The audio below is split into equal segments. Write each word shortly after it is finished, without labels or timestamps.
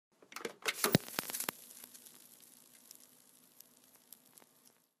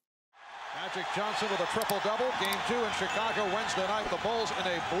Magic Johnson with a triple-double. Game 2 in Chicago Wednesday night. The Bulls in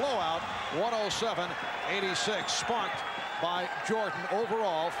a blowout, 107-86, sparked by Jordan.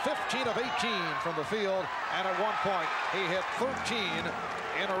 Overall, 15 of 18 from the field, and at one point, he hit 13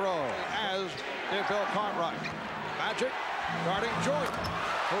 in a row, as did Bill Cartwright. Magic guarding Jordan,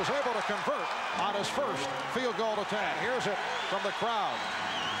 who's able to convert on his first field goal attempt. Here's it from the crowd.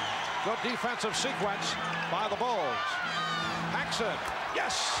 Good defensive sequence by the Bulls. Paxson,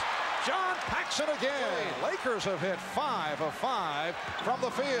 yes! John Paxson again. Lakers have hit 5 of 5 from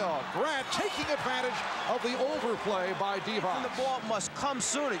the field. Grant taking advantage of the overplay by Devon. And the ball must come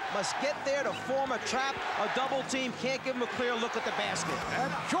soon. It must get there to form a trap. A double team can't give him a clear look at the basket.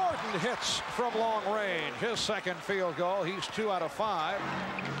 And Jordan hits from long range. His second field goal. He's 2 out of 5.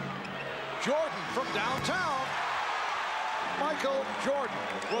 Jordan from downtown. Michael Jordan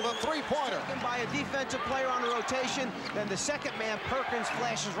with a three-pointer. Taken by a defensive player on a rotation, then the second man, Perkins,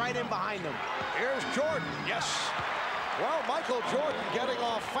 flashes right in behind him. Here's Jordan, yes. Well, Michael Jordan getting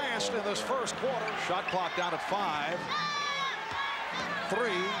off fast in this first quarter. Shot clock down at 5. 3.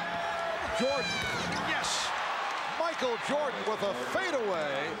 Jordan, yes. Michael Jordan with a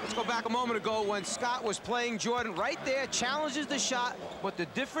fadeaway. Let's go back a moment ago when Scott was playing Jordan. Right there, challenges the shot, but the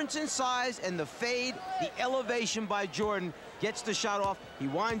difference in size and the fade, the elevation by Jordan gets the shot off. He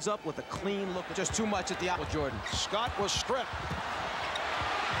winds up with a clean look. Just too much at the apple, Jordan. Scott was stripped.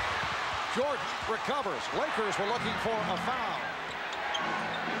 Jordan recovers. Lakers were looking for a foul.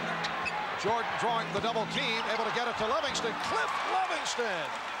 Jordan drawing the double team, able to get it to Livingston. Cliff Livingston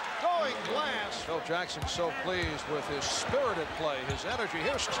going glass. Phil Jackson so pleased with his spirited play, his energy.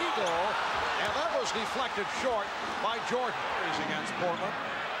 Here's Teagle, and that was deflected short by Jordan. He's against Portland.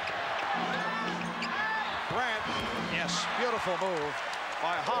 Grant, yes, beautiful move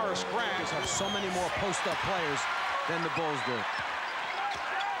by Horace Grant. They have so many more post-up players than the Bulls do.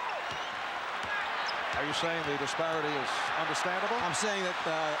 Are you saying the disparity is understandable? I'm saying that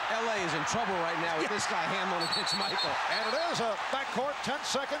LA is in trouble right now with this guy handling against Michael. And it is a backcourt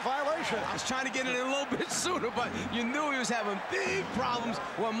 10-second violation. I was trying to get it in a little bit sooner, but you knew he was having big problems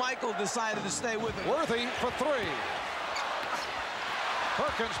when Michael decided to stay with him. Worthy for 3.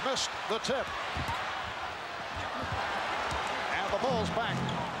 Perkins missed the tip. And the Bulls back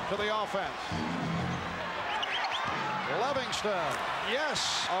to the offense. Livingston,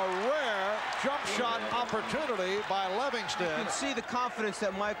 yes, a rare jump shot opportunity by Livingston. You can see the confidence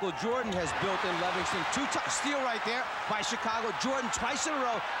that Michael Jordan has built in Livingston. Steal right there by Chicago. Jordan twice in a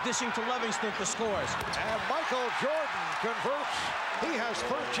row dishing to Livingston for scores. And Michael Jordan converts. He has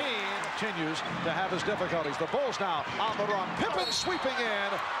 13, continues to have his difficulties. The Bulls now on the run. Pippen sweeping in,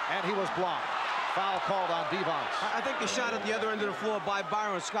 and he was blocked. Foul called on Devon. I think the shot at the other end of the floor by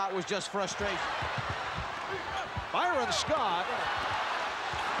Byron Scott was just frustration. Byron Scott,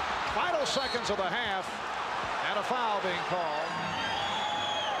 final seconds of the half, and a foul being called.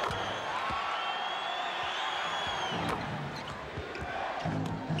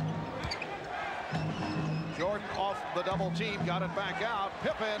 Jordan off the double team, got it back out.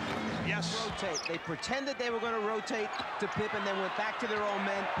 Pippen, yes. Rotate. They pretended they were going to rotate to Pippen, then went back to their own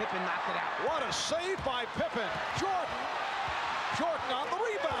men. Pippen knocked it out. What a save by Pippen. Jordan on the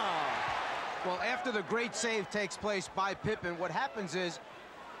rebound. Well, after the great save takes place by Pippen, what happens is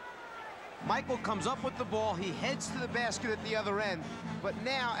Michael comes up with the ball. He heads to the basket at the other end. But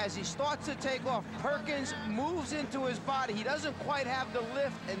now, as he starts to take off, Perkins moves into his body. He doesn't quite have the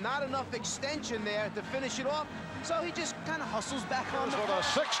lift and not enough extension there to finish it off. So he just kind of hustles back on the with a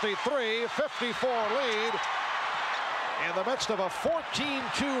 63-54 lead in the midst of a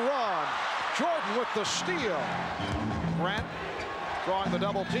 14-2 run. Jordan with the steal. Grant drawing the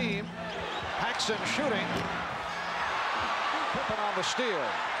double team. Paxson shooting. Pippen on the steal.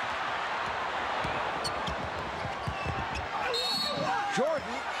 Jordan.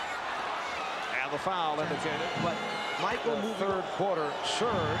 And the foul indicated. But Michael moving third quarter surge.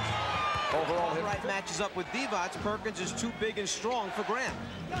 Overall hit. Right matches up with Divac. Perkins is too big and strong for Grant.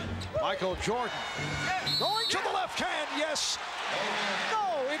 Michael Jordan going to the left hand. Yes.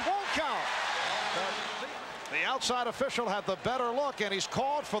 No, it won't count. The outside official had the better look, and he's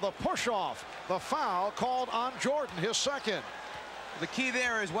called for the push-off. The foul called on Jordan, his second. The key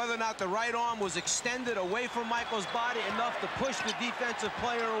there is whether or not the right arm was extended away from Michael's body enough to push the defensive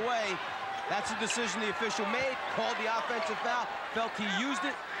player away. That's a decision the official made, called the offensive foul, felt he used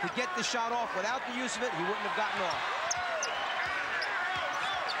it to get the shot off. Without the use of it, he wouldn't have gotten off.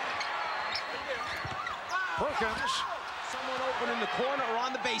 Perkins. Someone open in the corner or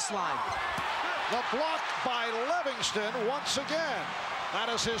on the baseline. The block by Livingston once again. That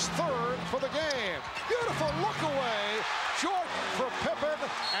is his third for the game. Beautiful look away. Jordan for Pippen,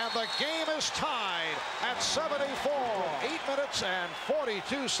 and the game is tied at 74. 8 minutes and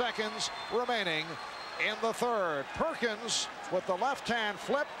 42 seconds remaining in the third. Perkins with the left-hand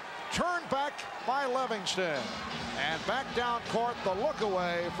flip, turned back by Livingston. And back down court, the look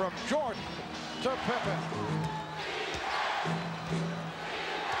away from Jordan to Pippen.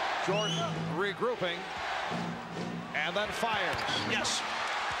 Jordan regrouping, and then fires. Yes.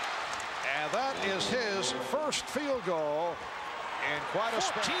 And that is his first field goal in quite a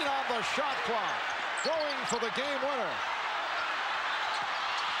 14 on the shot clock. Going for the game winner.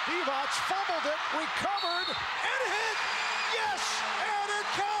 Divac fumbled it, recovered, and hit. Yes, and it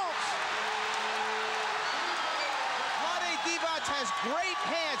counts. Divac has great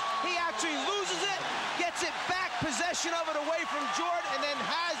hands. He actually loses it, gets it back, possession of it away from Jordan, and then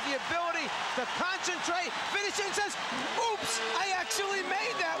has the ability to concentrate, finish it, and says, oops, I actually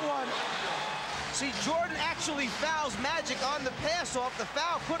made that one. See, Jordan actually fouls Magic on the pass-off. The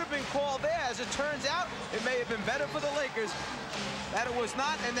foul could have been called there. As it turns out, it may have been better for the Lakers that it was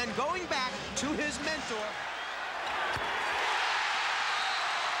not. And then going back to his mentor.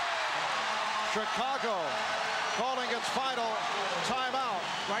 Chicago calling its final timeout.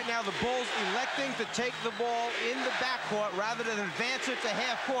 Right now, the Bulls electing to take the ball in the backcourt rather than advance it to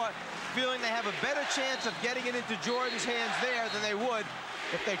half court, feeling they have a better chance of getting it into Jordan's hands there than they would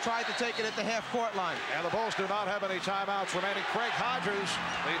if they tried to take it at the half-court line. And the Bulls do not have any timeouts remaining. Craig Hodges,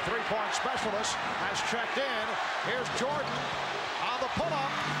 the three-point specialist, has checked in. Here's Jordan on the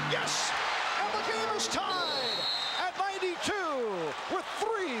pull-up. Yes! And the game is tied at 92 with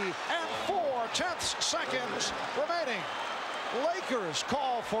 3 4/10 seconds remaining. Lakers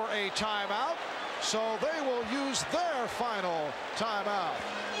call for a timeout, so they will use their final timeout.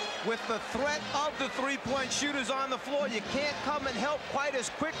 With the threat of the three-point shooters on the floor, you can't come and help quite as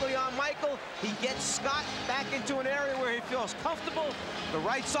quickly on Michael. He gets Scott back into an area where he feels comfortable. The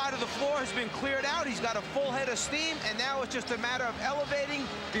right side of the floor has been cleared out. He's got a full head of steam, and now it's just a matter of elevating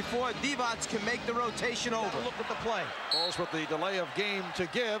before Divac can make the rotation over. Look at the play. Bulls with the delay of game to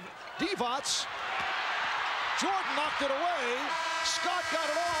give. Divac. Jordan knocked it away. Scott got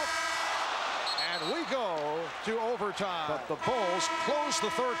it off. And we go to overtime. But the Bulls close the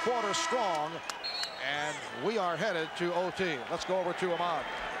third quarter strong, and we are headed to OT. Let's go over to Ahmad.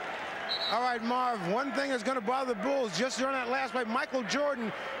 All right, Marv, one thing that's going to bother the Bulls, just during that last play, Michael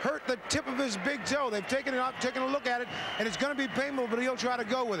Jordan hurt the tip of his big toe. They've taken it up, taken a look at it, and it's going to be painful, but he'll try to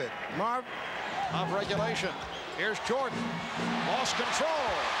go with it. Marv? Of regulation. Here's Jordan. Lost control.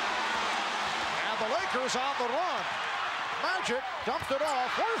 And the Lakers on the run. Magic dumped it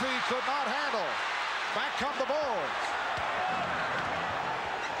off. Worthy could not handle. Back come the Bulls.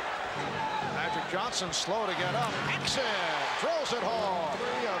 Magic Johnson slow to get up. Nixon throws it home.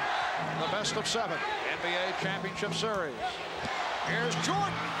 3 of the best of 7 NBA Championship Series. Here's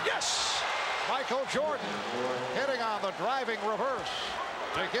Jordan. Yes! Michael Jordan hitting on the driving reverse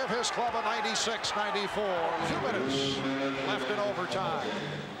to give his club a 96-94. 2 minutes left in overtime.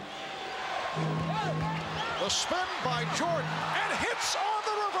 The spin by Jordan, and hits on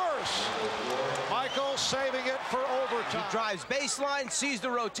the reverse. Michael saving it for overtime. He drives baseline, sees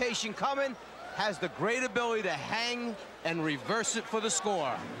the rotation coming, has the great ability to hang and reverse it for the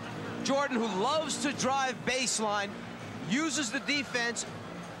score. Jordan, who loves to drive baseline, uses the defense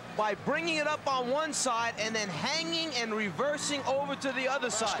by bringing it up on one side and then hanging and reversing over to the other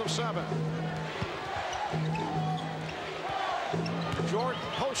side. Of 7. Jordan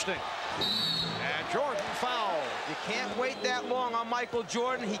posting. And Jordan fouled. You can't wait that long on Michael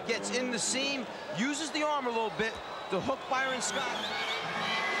Jordan. He gets in the seam, uses the arm a little bit to hook Byron Scott.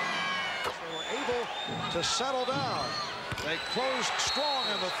 They were able to settle down. They closed strong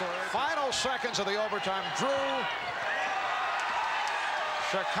in the third. Final seconds of the overtime. Drew.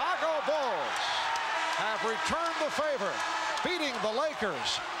 Chicago Bulls have returned the favor, beating the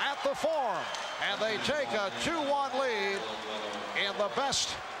Lakers at the Forum. And they take a 2-1 lead in the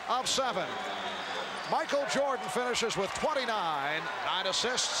best of 7. Michael Jordan finishes with 29, 9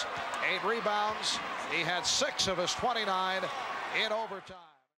 assists, 8 rebounds. He had 6 of his 29 in overtime.